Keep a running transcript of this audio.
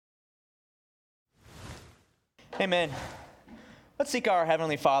Amen. Let's seek our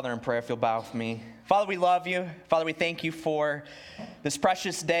Heavenly Father in prayer, if you'll bow with me. Father, we love you. Father, we thank you for this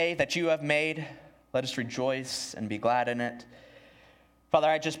precious day that you have made. Let us rejoice and be glad in it. Father,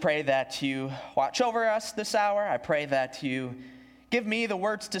 I just pray that you watch over us this hour. I pray that you give me the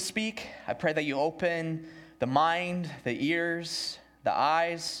words to speak. I pray that you open the mind, the ears, the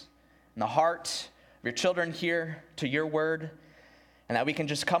eyes, and the heart of your children here to your word, and that we can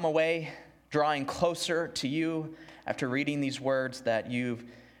just come away drawing closer to you after reading these words that you've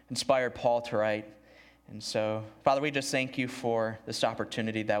inspired Paul to write. And so, Father, we just thank you for this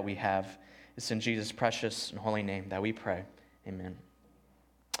opportunity that we have. It's in Jesus' precious and holy name that we pray. Amen.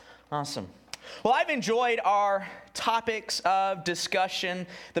 Awesome. Well, I've enjoyed our topics of discussion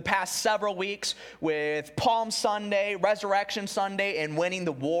the past several weeks with Palm Sunday, Resurrection Sunday, and winning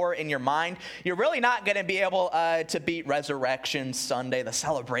the war in your mind. You're really not going to be able to beat Resurrection Sunday, the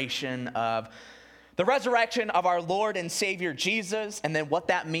celebration of the resurrection of our Lord and Savior Jesus, and then what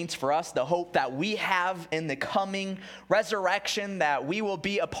that means for us, the hope that we have in the coming resurrection, that we will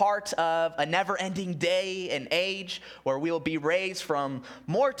be a part of a never-ending day and age where we will be raised from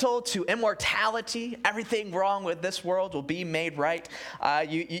mortal to immortality. Everything wrong with this world will be made right.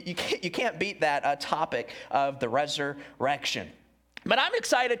 You can't beat that topic of the resurrection. But I'm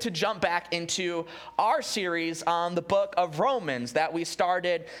excited to jump back into our series on the book of Romans that we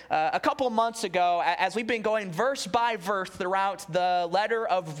started a couple months ago, as we've been going verse by verse throughout the letter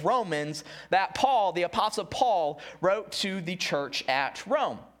of Romans that Paul, the Apostle Paul, wrote to the church at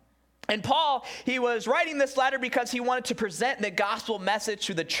Rome. And Paul, he was writing this letter because he wanted to present the gospel message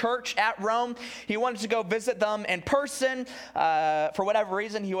to the church at Rome. He wanted to go visit them in person. For whatever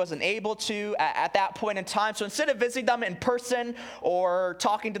reason, he wasn't able to at that point in time. So instead of visiting them in person or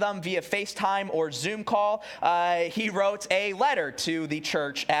talking to them via FaceTime or Zoom call, he wrote a letter to the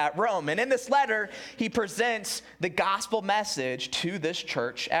church at Rome. And in this letter, he presents the gospel message to this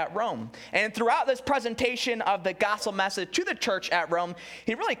church at Rome. And throughout this presentation of the gospel message to the church at Rome,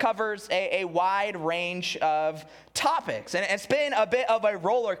 he really covers a wide range of topics. And it's been a bit of a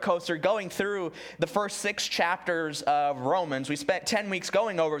roller coaster going through the first 6 chapters of Romans. We spent 10 weeks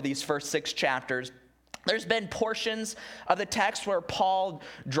going over these first 6 chapters. There's been portions of the text where Paul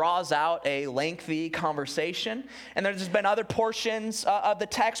draws out a lengthy conversation, and there's been other portions of the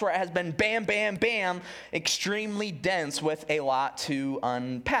text where it has been bam, bam, bam, extremely dense with a lot to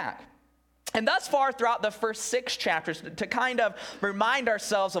unpack. And thus far, throughout the first 6 chapters, to kind of remind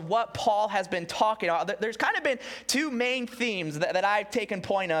ourselves of what Paul has been talking about, there's kind of been 2 main themes that I've taken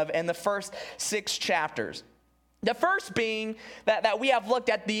point of in the first 6 chapters. The first being that we have looked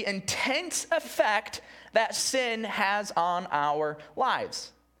at the intense effect that sin has on our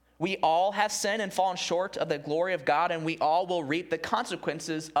lives. We all have sinned and fallen short of the glory of God, and we all will reap the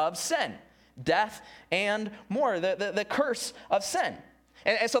consequences of sin, death, and more, the curse of sin.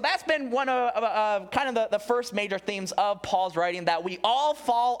 And so that's been one of kind of the first major themes of Paul's writing, that we all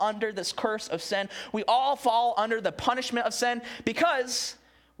fall under this curse of sin. We all fall under the punishment of sin because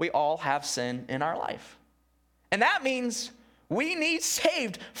we all have sin in our life. And that means we need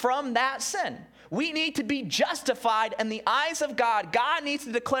saved from that sin. We need to be justified in the eyes of God. God needs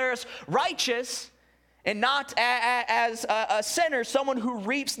to declare us righteous and not as a sinner, someone who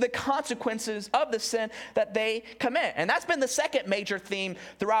reaps the consequences of the sin that they commit. And that's been the second major theme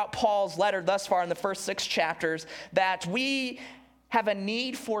throughout Paul's letter thus far in the first 6 chapters, that we have a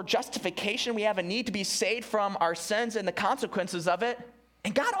need for justification. We have a need to be saved from our sins and the consequences of it.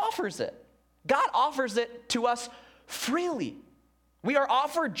 And God offers it. God offers it to us freely. We are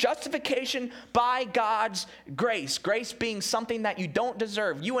offered justification by God's grace. Grace being something that you don't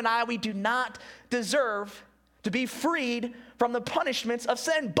deserve. You and I, we do not deserve to be freed from the punishments of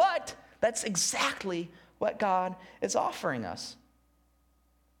sin, but that's exactly what God is offering us.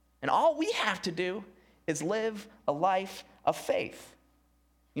 And all we have to do is live a life of faith.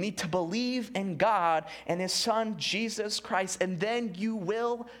 You need to believe in God and His Son, Jesus Christ, and then you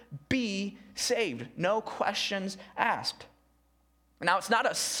will be saved. No questions asked. Now, it's not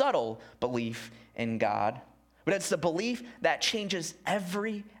a subtle belief in God, but it's the belief that changes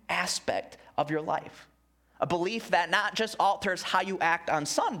every aspect of your life. A belief that not just alters how you act on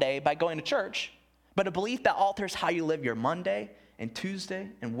Sunday by going to church, but a belief that alters how you live your Monday and Tuesday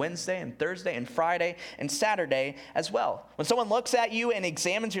and Wednesday and Thursday and Friday and Saturday as well. When someone looks at you and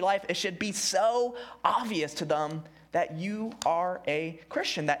examines your life, it should be so obvious to them that you are a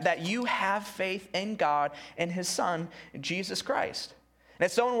Christian, that you have faith in God and His Son, Jesus Christ. And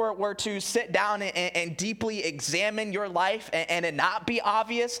if someone were to sit down and deeply examine your life and it not be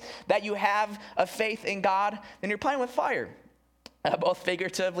obvious that you have a faith in God, then you're playing with fire. both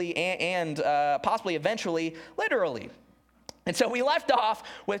figuratively and possibly eventually literally. And so we left off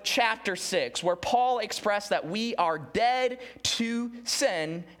with chapter 6, where Paul expressed that we are dead to sin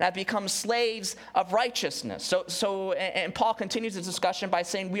and have become slaves of righteousness. And Paul continues his discussion by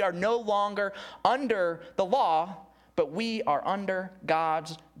saying we are no longer under the law, but we are under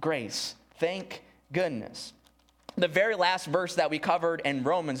God's grace. Thank goodness. The very last verse that we covered in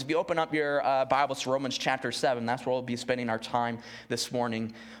Romans, if you open up your Bibles to Romans chapter 7, that's where we'll be spending our time this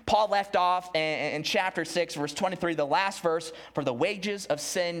morning. Paul left off in chapter 6, verse 23, the last verse, for the wages of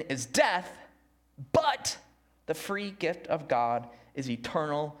sin is death, but the free gift of God is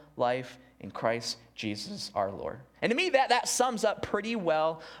eternal life in Christ Jesus our Lord. And to me, that sums up pretty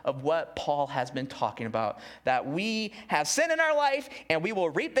well of what Paul has been talking about, that we have sin in our life and we will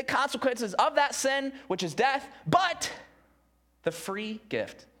reap the consequences of that sin, which is death, but the free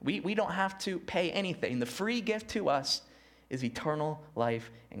gift, we don't have to pay anything. The free gift to us is eternal life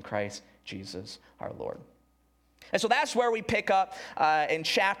in Christ Jesus our Lord. And so that's where we pick up in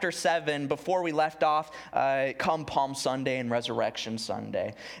chapter 7 before we left off come Palm Sunday and Resurrection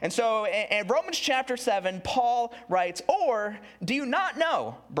Sunday. And so in Romans chapter 7, Paul writes, or do you not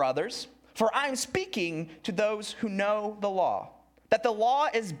know, brothers, for I am speaking to those who know the law, that the law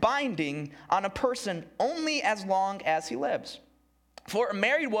is binding on a person only as long as he lives. For a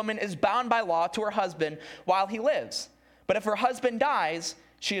married woman is bound by law to her husband while he lives. But if her husband dies,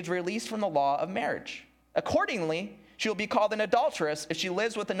 she is released from the law of marriage. Accordingly, she will be called an adulteress if she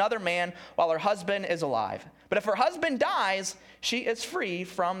lives with another man while her husband is alive. But if her husband dies, she is free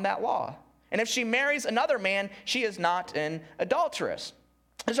from that law. And if she marries another man, she is not an adulteress.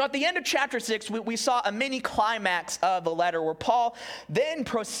 And so at the end of chapter 6, we saw a mini climax of the letter where Paul then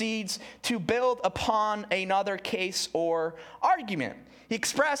proceeds to build upon another case or argument. He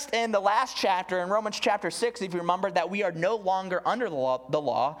expressed in the last chapter, in Romans chapter 6, if you remember, that we are no longer under the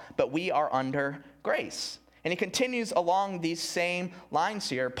law, but we are under grace. And he continues along these same lines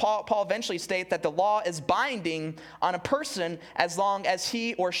here. Paul eventually states that the law is binding on a person as long as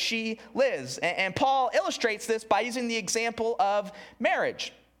he or she lives. And Paul illustrates this by using the example of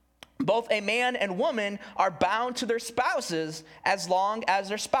marriage. Both a man and woman are bound to their spouses as long as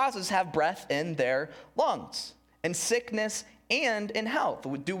their spouses have breath in their lungs. In sickness and in health,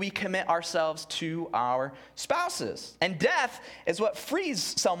 do we commit ourselves to our spouses? And death is what frees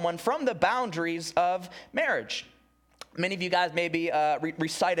someone from the boundaries of marriage. Many of you guys maybe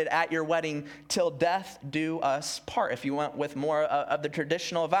recited at your wedding, till death do us part. If you went with more of the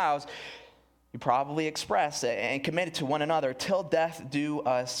traditional vows, you probably expressed and committed to one another, till death do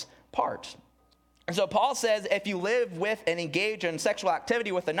us part. And so Paul says if you live with and engage in sexual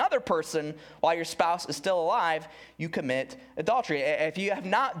activity with another person while your spouse is still alive, you commit adultery. If you have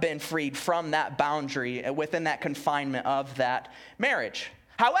not been freed from that boundary within that confinement of that marriage.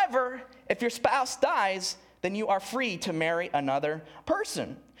 However, if your spouse dies, then you are free to marry another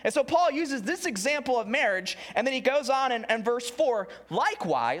person. And so Paul uses this example of marriage, and then he goes on in verse 4,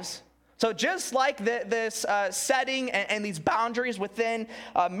 likewise. So just like this setting and these boundaries within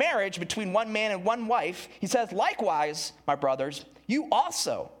marriage between one man and one wife, he says, likewise, my brothers, you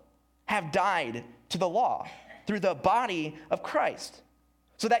also have died to the law through the body of Christ,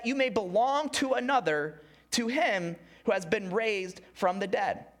 so that you may belong to another, to him who has been raised from the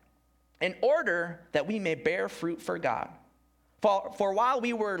dead, in order that we may bear fruit for God. For while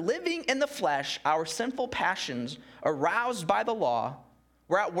we were living in the flesh, our sinful passions, aroused by the law,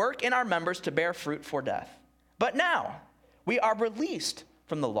 were at work in our members to bear fruit for death. But now we are released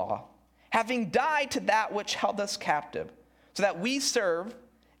from the law, having died to that which held us captive, so that we serve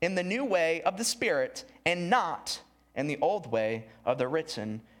in the new way of the Spirit and not in the old way of the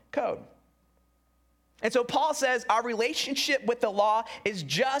written code. And so Paul says our relationship with the law is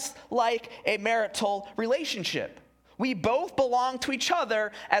just like a marital relationship. We both belong to each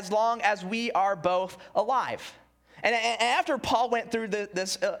other as long as we are both alive. And after Paul went through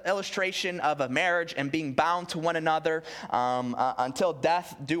this illustration of a marriage and being bound to one another until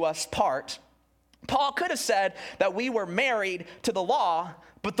death do us part, Paul could have said that we were married to the law,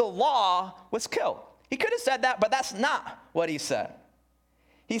 but the law was killed. He could have said that, but that's not what he said.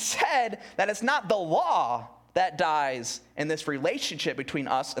 He said that it's not the law that dies in this relationship between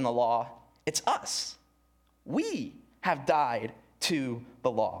us and the law. It's us. We have died to the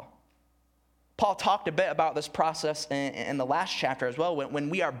law. Paul talked a bit about this process in the last chapter as well.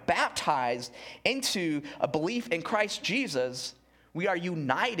 When we are baptized into a belief in Christ Jesus, we are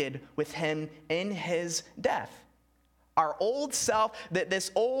united with him in his death. Our old self,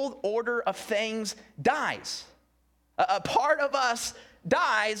 this old order of things dies. A part of us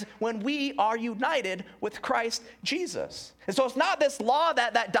dies when we are united with Christ Jesus. And so it's not this law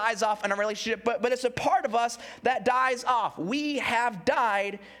that dies off in a relationship, but it's a part of us that dies off. We have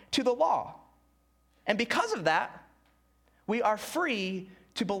died to the law. And because of that, we are free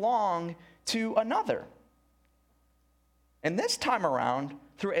to belong to another. And this time around,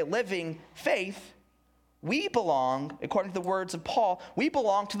 through a living faith, we belong, according to the words of Paul, we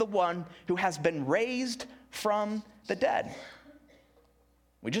belong to the one who has been raised from the dead.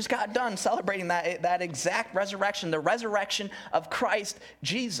 We just got done celebrating that exact resurrection, the resurrection of Christ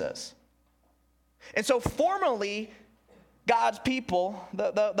Jesus. And so formerly, God's people,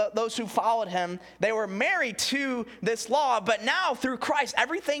 those who followed him, they were married to this law, but now through Christ,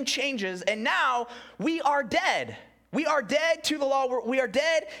 everything changes, and now we are dead. We are dead to the law, we are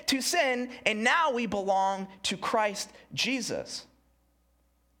dead to sin, and now we belong to Christ Jesus.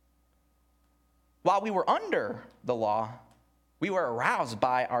 While we were under the law, we were aroused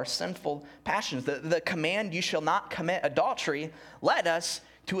by our sinful passions. The command, you shall not commit adultery, led us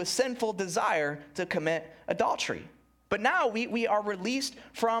to a sinful desire to commit adultery. But now we are released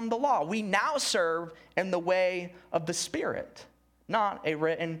from the law. We now serve in the way of the Spirit, not a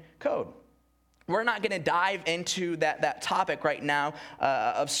written code. We're not going to dive into that topic right now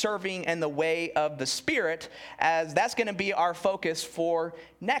of serving in the way of the Spirit, as that's going to be our focus for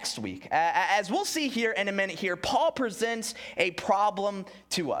next week. As we'll see here in a minute here, Paul presents a problem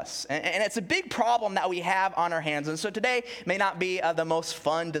to us. And it's a big problem that we have on our hands. And so today may not be the most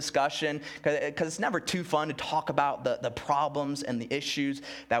fun discussion, because it's never too fun to talk about the problems and the issues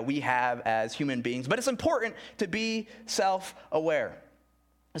that we have as human beings. But it's important to be self-aware.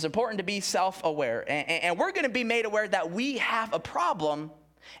 It's important to be self-aware. And we're going to be made aware that we have a problem.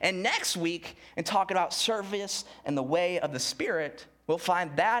 And next week, in talking about service and the way of the Spirit, we'll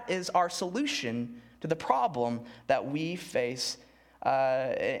find that is our solution to the problem that we face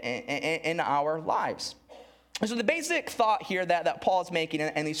in our lives. And so the basic thought here that Paul is making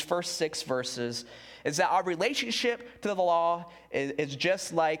in these first 6 verses is that our relationship to the law is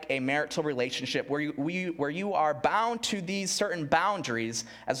just like a marital relationship where you are bound to these certain boundaries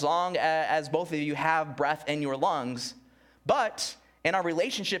as long as both of you have breath in your lungs. But in our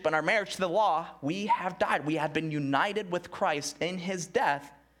relationship and our marriage to the law, we have died. We have been united with Christ in his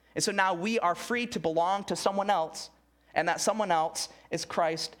death. And so now we are free to belong to someone else, and that someone else is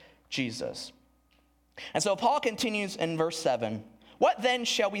Christ Jesus. And so Paul continues in verse 7, "What then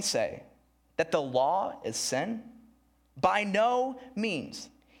shall we say? That the law is sin? By no means.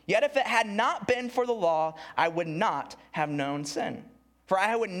 Yet if it had not been for the law, I would not have known sin. For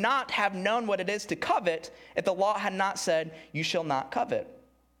I would not have known what it is to covet if the law had not said, you shall not covet.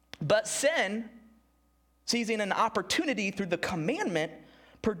 But sin, seizing an opportunity through the commandment,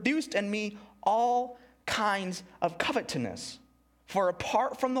 produced in me all kinds of covetousness. For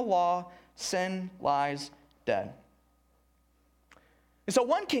apart from the law, sin lies dead." And so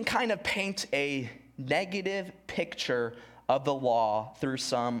one can kind of paint a negative picture of the law through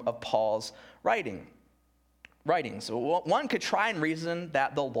some of Paul's writings. One could try and reason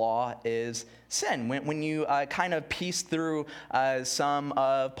that the law is sin. When you kind of piece through some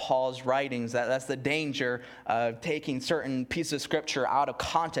of Paul's writings, that's the danger of taking certain pieces of scripture out of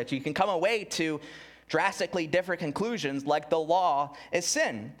context. You can come away to drastically different conclusions, like the law is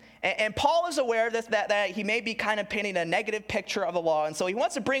sin. And Paul is aware of this, that he may be kind of painting a negative picture of the law. And so he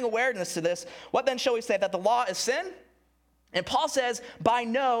wants to bring awareness to this. What then shall we say? That the law is sin? And Paul says, by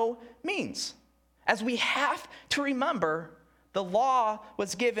no means. As we have to remember, the law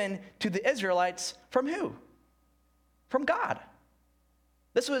was given to the Israelites from who? From God.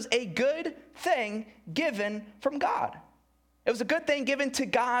 This was a good thing given from God. It was a good thing given to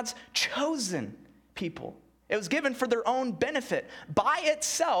God's chosen people. It was given for their own benefit. By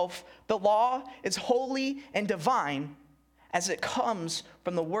itself, the law is holy and divine as it comes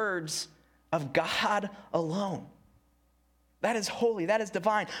from the words of God alone. That is holy, that is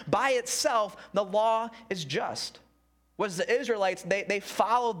divine. By itself, the law is just. Was the Israelites, they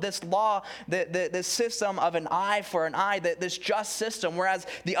followed this law, this system of an eye for an eye, this just system, whereas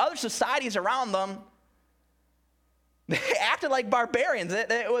the other societies around them, they acted like barbarians.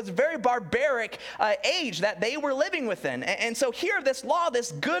 It was a very barbaric age that they were living within. And so here, this law,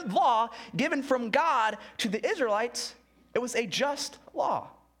 this good law given from God to the Israelites, it was a just law.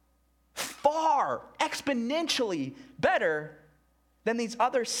 Far, exponentially better than these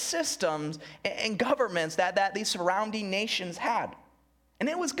other systems and governments that these surrounding nations had. And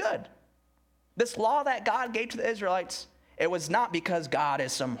it was good. This law that God gave to the Israelites, it was not because God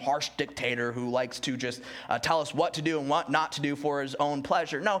is some harsh dictator who likes to just tell us what to do and what not to do for his own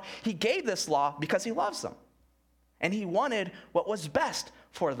pleasure. No, he gave this law because he loves them. and he wanted what was best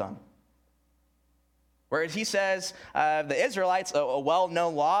for them. Whereas he says, the Israelites, a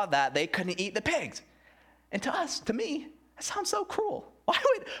well-known law that they couldn't eat the pigs. And to us, to me, that sounds so cruel.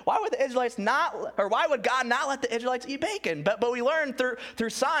 Why would the Israelites not, or why would God not let the Israelites eat bacon? But we learn through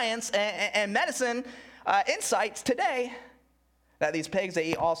science and medicine insights today that these pigs, they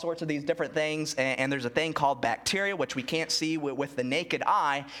eat all sorts of these different things, and there's a thing called bacteria, which we can't see with the naked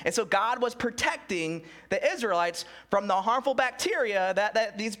eye. And so God was protecting the Israelites from the harmful bacteria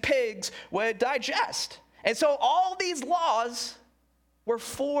that these pigs would digest. And so all these laws were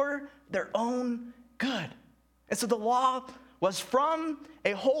for their own good. And so the law was from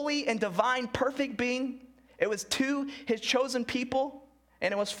a holy and divine perfect being. It was to his chosen people,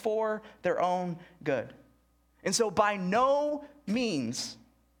 and it was for their own good. And so by no means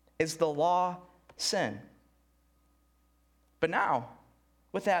is the law sin. But now,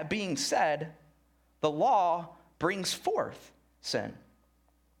 with that being said, the law brings forth sin.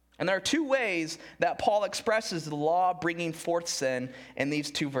 And there are two ways that Paul expresses the law bringing forth sin in these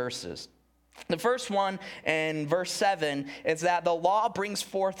two verses. The first one in verse 7 is that the law brings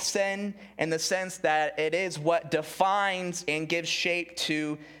forth sin in the sense that it is what defines and gives shape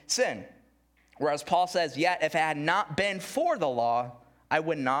to sin. Whereas Paul says, yet if it had not been for the law, I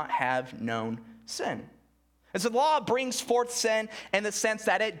would not have known sin. And so the law brings forth sin in the sense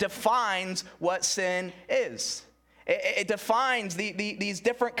that it defines what sin is. It defines these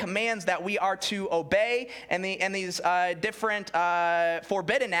different commands that we are to obey and these different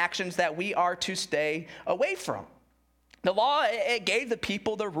forbidden actions that we are to stay away from. The law, it gave the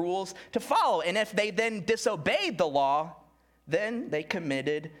people the rules to follow. And if they then disobeyed the law, then they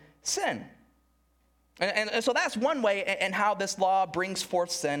committed sin. And so that's one way in how this law brings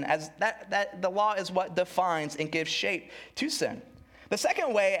forth sin, as that the law is what defines and gives shape to sin. The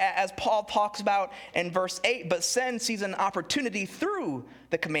second way, as Paul talks about in verse 8, but sin sees an opportunity through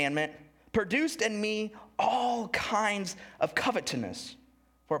the commandment, produced in me all kinds of covetousness.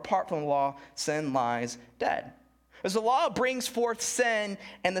 For apart from the law, sin lies dead. As the law brings forth sin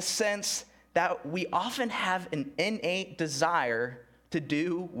in the sense that we often have an innate desire to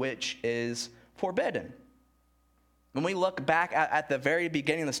do which is forbidden. When we look back at the very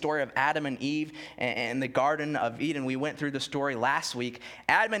beginning of the story of Adam and Eve and the Garden of Eden, we went through the story last week.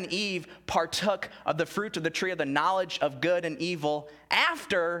 Adam and Eve partook of the fruit of the tree of the knowledge of good and evil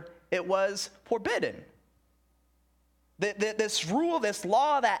after it was forbidden. This rule, this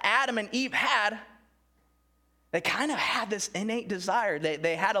law that Adam and Eve had, they kind of had this innate desire.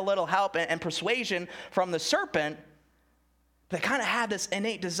 They had a little help and persuasion from the serpent. They kind of had this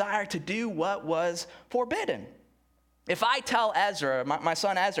innate desire to do what was forbidden. If I tell Ezra, my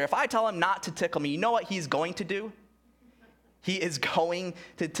son Ezra, if I tell him not to tickle me, you know what he's going to do? He is going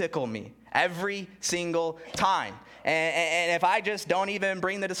to tickle me every single time. And if I just don't even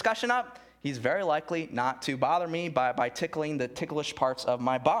bring the discussion up, he's very likely not to bother me by tickling the ticklish parts of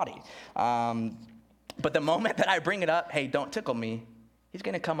my body. But the moment that I bring it up, hey, don't tickle me, he's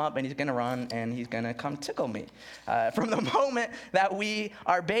going to come up and he's going to run and he's going to come tickle me. From the moment that we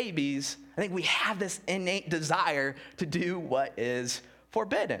are babies, I think we have this innate desire to do what is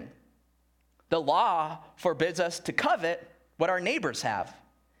forbidden. The law forbids us to covet what our neighbors have.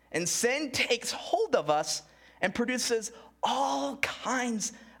 And sin takes hold of us and produces all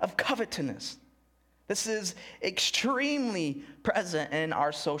kinds of covetousness. This is extremely present in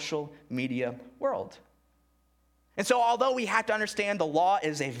our social media world. And so although we have to understand the law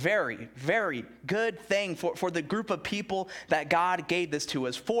is a very, very good thing for the group of people that God gave this to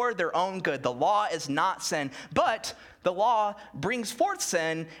us for their own good. The law is not sin, but the law brings forth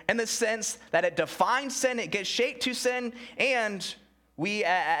sin in the sense that it defines sin, it gives shape to sin, and we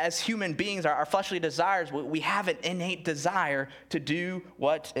as human beings, our fleshly desires, we have an innate desire to do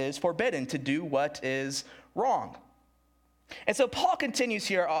what is forbidden, to do what is wrong. And so Paul continues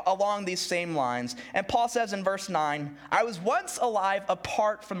here along these same lines. And Paul says in verse 9, I was once alive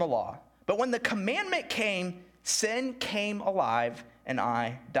apart from the law, but when the commandment came, sin came alive and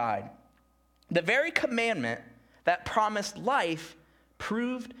I died. The very commandment that promised life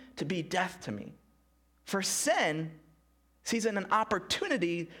proved to be death to me. For sin, seizing an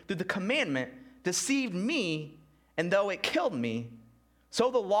opportunity through the commandment, deceived me, and though it killed me, so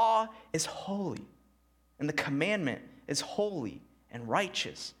the law is holy, and the commandment is holy and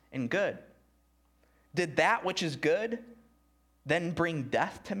righteous and good. Did that which is good then bring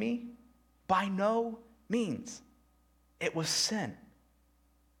death to me? By no means. It was sin.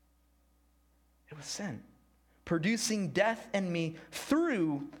 It was sin, producing death in me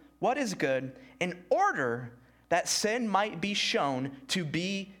through what is good in order that sin might be shown to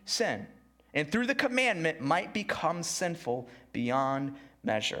be sin, and through the commandment might become sinful beyond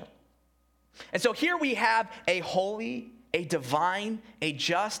measure. And so here we have a holy, a divine, a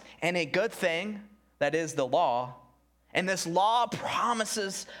just, and a good thing, that is the law. And this law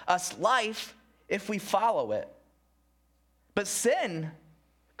promises us life if we follow it. But sin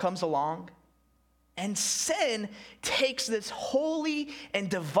comes along, and sin takes this holy and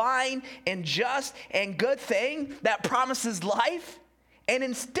divine and just and good thing that promises life, and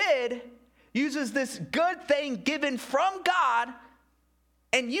instead uses this good thing given from God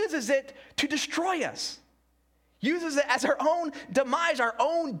and uses it to destroy us. Uses it as our own demise, our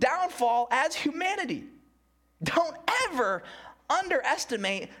own downfall as humanity. Don't ever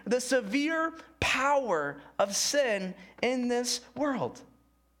underestimate the severe power of sin in this world,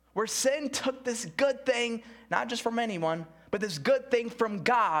 where sin took this good thing, not just from anyone, but this good thing from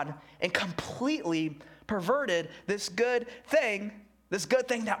God, and completely perverted this good thing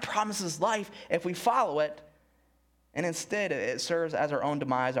that promises life if we follow it. And instead, it serves as our own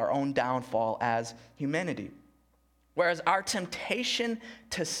demise, our own downfall as humanity. Whereas our temptation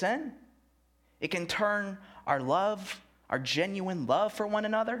to sin, it can turn our love, our genuine love for one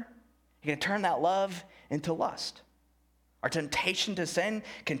another, it can turn that love into lust. Our temptation to sin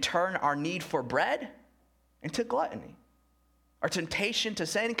can turn our need for bread into gluttony. Our temptation to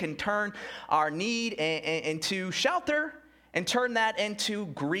sin can turn our need into shelter and turn that into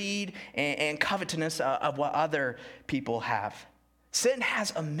greed and covetousness of what other people have. Sin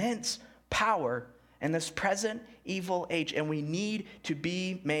has immense power in this present evil age, and we need to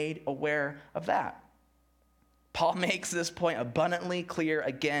be made aware of that. Paul makes this point abundantly clear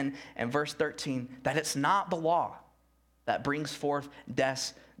again in verse 13, that it's not the law that brings forth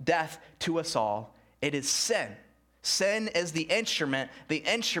death to us all. It is sin. Sin is the instrument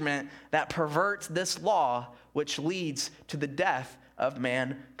that perverts this law, which leads to the death of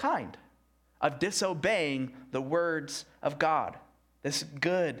mankind, of disobeying the words of God, this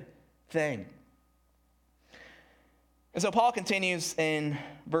good thing. And so Paul continues in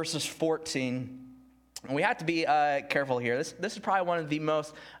verses 14. And we have to be careful here. This is probably one of the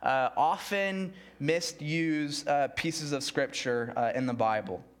most often misused pieces of scripture in the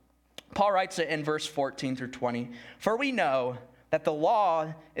Bible. Paul writes it in verse 14 through 20. For we know that the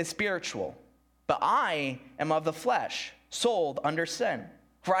law is spiritual, but I am of the flesh, sold under sin.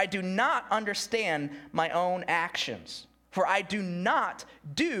 For I do not understand my own actions. For I do not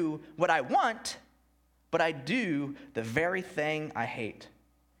do what I want, but I do the very thing I hate.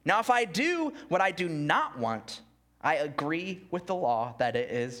 Now, if I do what I do not want, I agree with the law that it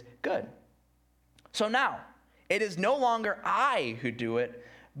is good. So now, it is no longer I who do it,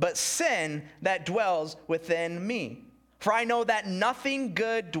 but sin that dwells within me. For I know that nothing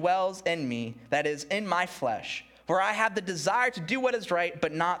good dwells in me, that is, in my flesh. For I have the desire to do what is right,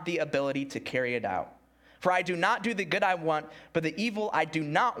 but not the ability to carry it out. For I do not do the good I want, but the evil I do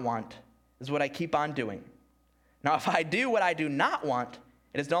not want is what I keep on doing. Now, if I do what I do not want,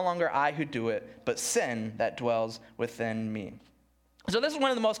 it is no longer I who do it, but sin that dwells within me. So this is one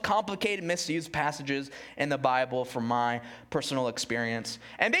of the most complicated, misused passages in the Bible from my personal experience.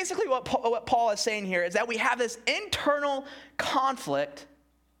 And basically what Paul is saying here is that we have this internal conflict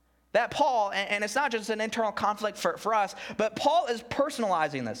that Paul, and it's not just an internal conflict for us, but Paul is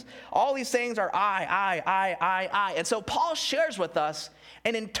personalizing this. All these things are I. And so Paul shares with us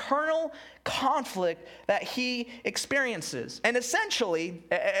an internal conflict that he experiences. And essentially,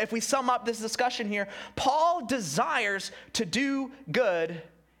 if we sum up this discussion here, Paul desires to do good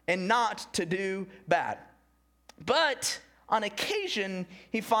and not to do bad. But on occasion,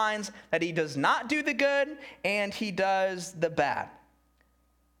 he finds that he does not do the good and he does the bad.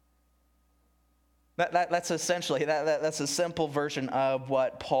 That's essentially, that's a simple version of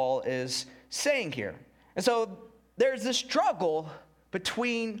what Paul is saying here. And so there's this struggle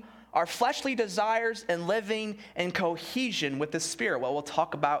between our fleshly desires and living in cohesion with the Spirit, what we'll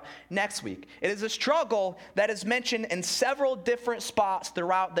talk about next week. It is a struggle that is mentioned in several different spots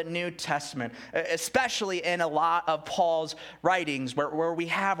throughout the New Testament, especially in a lot of Paul's writings, where we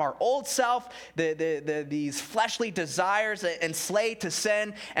have our old self, these fleshly desires enslaved to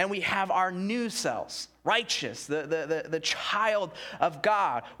sin, and we have our new selves, righteous, the child of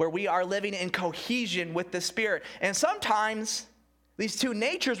God, where we are living in cohesion with the Spirit. And sometimes these two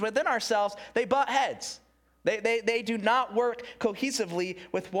natures within ourselves, they butt heads. They do not work cohesively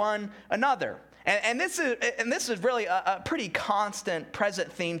with one another. And this is really a pretty constant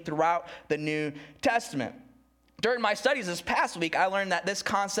present theme throughout the New Testament. During my studies this past week, I learned that this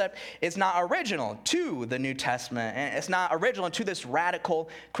concept is not original to the New Testament, and it's not original to this radical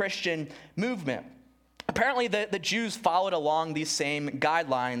Christian movement. Apparently, the Jews followed along these same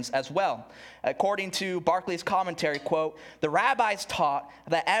guidelines as well. According to Barclay's commentary, quote, "The rabbis taught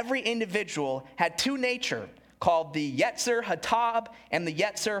that every individual had two natures, called the Yetzer Hatab and the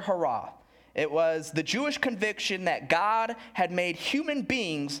Yetzer Hara. It was the Jewish conviction that God had made human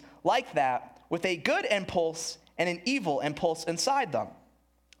beings like that, with a good impulse and an evil impulse inside them.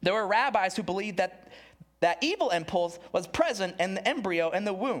 There were rabbis who believed that evil impulse was present in the embryo in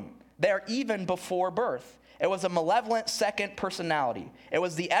the womb, there even before birth. It was a malevolent second personality. It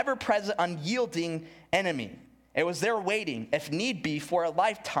was the ever-present unyielding enemy. It was there waiting, if need be, for a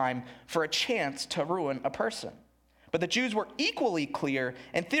lifetime for a chance to ruin a person. But the Jews were equally clear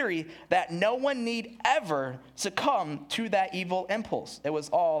in theory that no one need ever succumb to that evil impulse. It was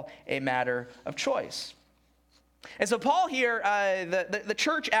all a matter of choice." And so Paul here, the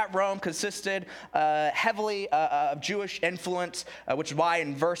church at Rome consisted heavily of Jewish influence, which is why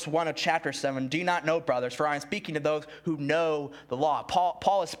in verse 1 of chapter 7, "Do you not know, brothers, for I am speaking to those who know the law."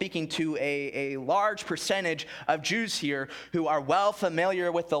 Paul is speaking to a large percentage of Jews here who are well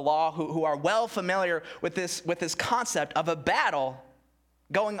familiar with the law, who are well familiar with this concept of a battle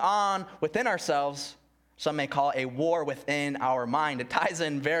going on within ourselves. Some may call it a war within our mind. It ties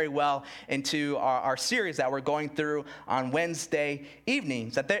in very well into our series that we're going through on Wednesday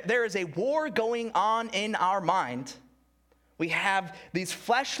evenings, that there is a war going on in our mind. We have these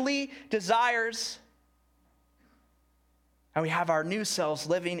fleshly desires, and we have our new selves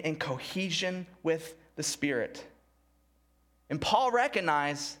living in cohesion with the Spirit. And Paul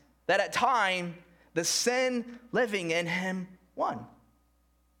recognized that at times, the sin living in him won.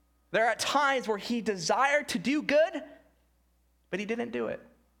 There are times where he desired to do good, but he didn't do it.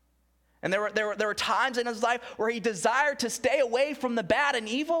 And there were times in his life where he desired to stay away from the bad and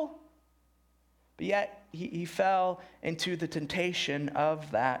evil, but yet he fell into the temptation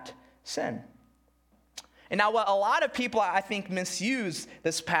of that sin. And now what a lot of people, I think, misuse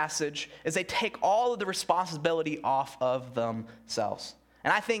this passage is they take all of the responsibility off of themselves.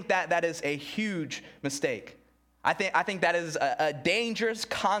 And I think that is a huge mistake. I think that is a dangerous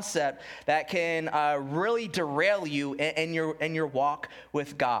concept that can really derail you in your walk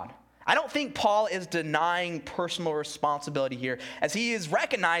with God. I don't think Paul is denying personal responsibility here, as he is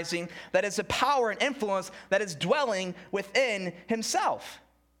recognizing that it's a power and influence that is dwelling within himself.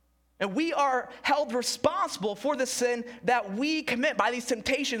 And we are held responsible for the sin that we commit by these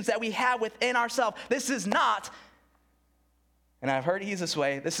temptations that we have within ourselves. This is not, and I've heard it used this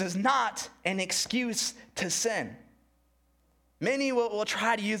way, this is not an excuse to sin. Many will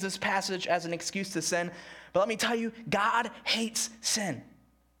try to use this passage as an excuse to sin, but let me tell you, God hates sin.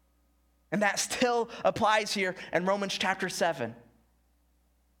 And that still applies here in Romans chapter 7.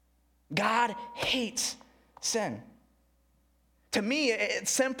 God hates sin. To me, it's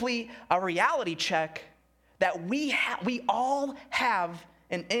simply a reality check that we all have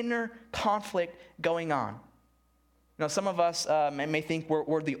an inner conflict going on. You know, some of us may think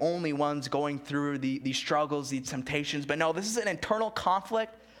we're the only ones going through these struggles, these temptations, but no, this is an internal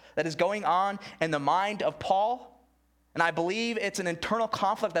conflict that is going on in the mind of Paul, and I believe it's an internal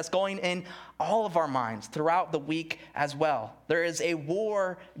conflict that's going in all of our minds throughout the week as well. There is a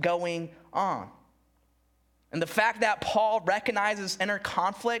war going on. And the fact that Paul recognizes inner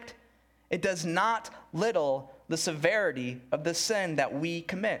conflict, it does not little the severity of the sin that we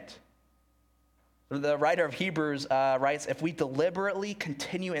commit. The writer of Hebrews writes, "If we deliberately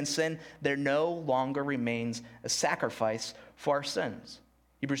continue in sin, there no longer remains a sacrifice for our sins."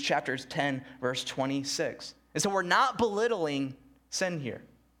 Hebrews chapter 10, verse 26. And so we're not belittling sin here.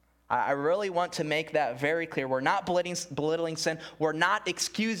 I really want to make that very clear. We're not belittling sin. We're not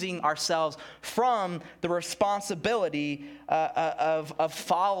excusing ourselves from the responsibility of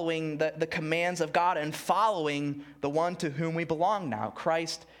following the commands of God and following the one to whom we belong now,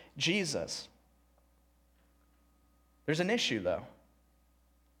 Christ Jesus. There's an issue, though.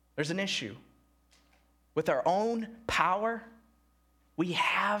 There's an issue. With our own power, we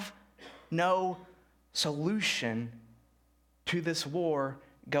have no solution to this war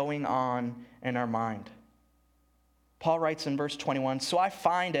going on in our mind. Paul writes in verse 21, "So I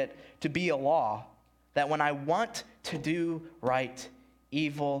find it to be a law that when I want to do right,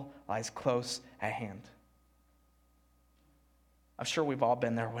 evil lies close at hand." I'm sure we've all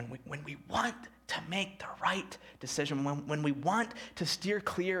been there when we want to make the right decision, when we want to steer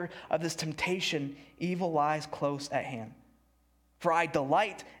clear of this temptation, evil lies close at hand. "For I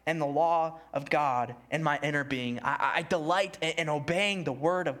delight in the law of God in my inner being." I delight in obeying the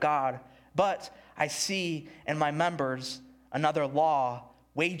word of God, but I see in my members another law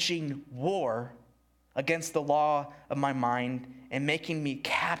waging war against the law of my mind and making me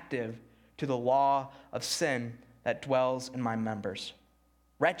captive to the law of sin that dwells in my members.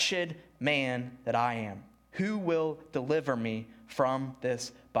 Wretched man that I am, who will deliver me from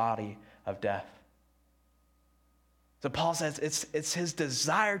this body of death? So Paul says it's his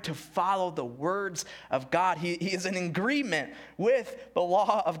desire to follow the words of God. He is in agreement with the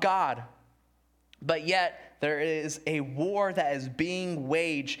law of God. But yet there is a war that is being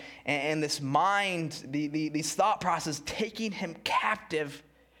waged, and this mind, these thought process taking him captive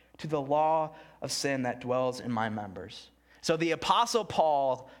to the law of sin that dwells in my members. So the Apostle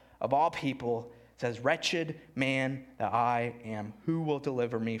Paul, of all people, says, wretched man that I am, who will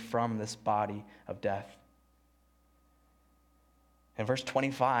deliver me from this body of death? In verse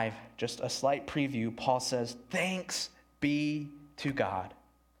 25, just a slight preview, Paul says, thanks be to God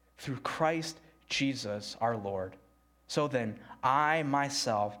through Christ Jesus our Lord. So then, I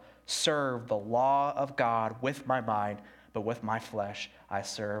myself serve the law of God with my mind, but with my flesh I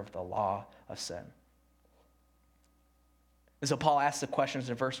serve the law of sin. And so Paul asks the questions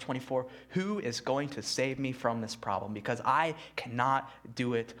in verse 24, who is going to save me from this problem? Because I cannot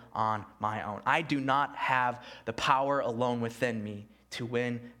do it on my own. I do not have the power alone within me to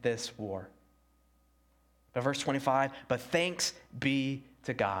win this war. But verse 25, but thanks be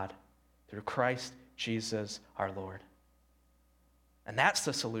to God through Christ Jesus our Lord. And that's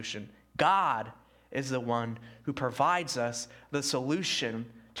the solution. God is the one who provides us the solution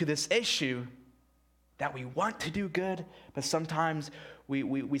to this issue that we want to do good, but sometimes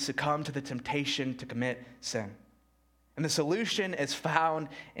we succumb to the temptation to commit sin. And the solution is found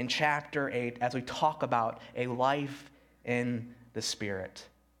in chapter 8 as we talk about a life in the Spirit,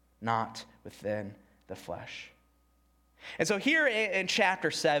 not within the flesh. And so here in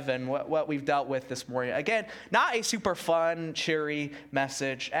chapter 7, what we've dealt with this morning, again, not a super fun, cheery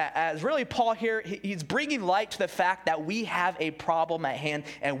message. As really Paul here, he's bringing light to the fact that we have a problem at hand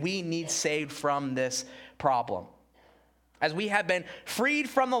and we need saved from this problem. As we have been freed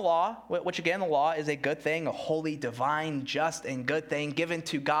from the law, which again, the law is a good thing, a holy, divine, just, and good thing given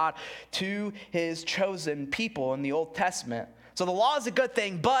to God, to his chosen people in the Old Testament. So the law is a good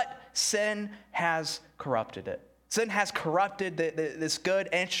thing, but sin has corrupted it. Sin has corrupted this good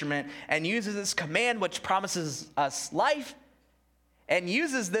instrument and uses this command which promises us life and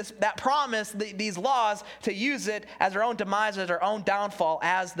uses that promise, these laws, to use it as our own demise, as our own downfall,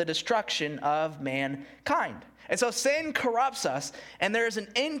 as the destruction of mankind. And so sin corrupts us, and there's an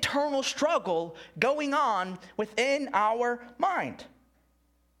internal struggle going on within our mind.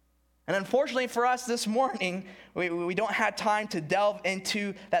 And unfortunately for us this morning, we don't have time to delve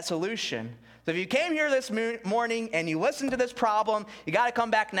into that solution. So if you came here this morning and you listened to this problem, you got to come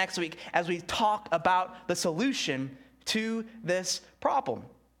back next week as we talk about the solution to this problem.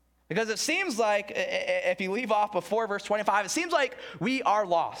 Because it seems like, if you leave off before verse 25, it seems like we are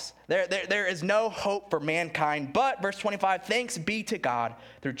lost. There is no hope for mankind. But verse 25, thanks be to God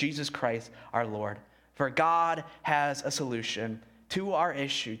through Jesus Christ our Lord. For God has a solution to our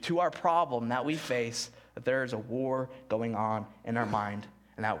issue, to our problem that we face, that there is a war going on in our mind,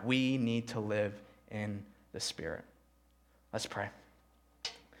 and that we need to live in the Spirit. Let's pray.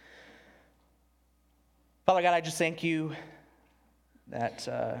 Father God, I just thank you that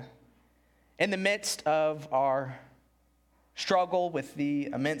in the midst of our struggle with the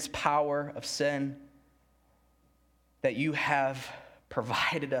immense power of sin, that you have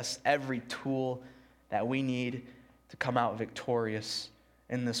provided us every tool that we need to come out victorious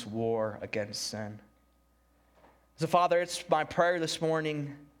in this war against sin. So, Father, it's my prayer this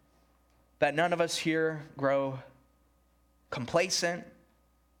morning that none of us here grow complacent,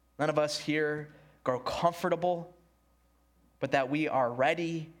 none of us here grow comfortable, but that we are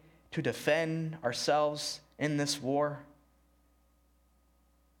ready to defend ourselves in this war,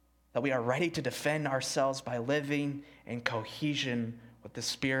 that we are ready to defend ourselves by living in cohesion with the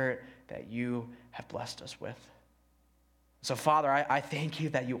Spirit that you have blessed us with. So, Father, I thank you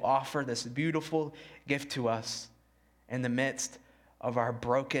that you offer this beautiful gift to us in the midst of our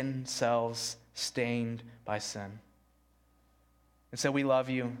broken selves stained by sin. And so we love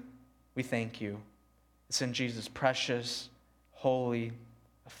you. We thank you. It's in Jesus' precious, holy,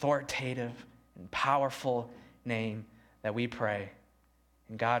 authoritative, and powerful name that we pray.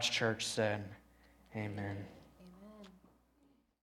 And God's church said, amen.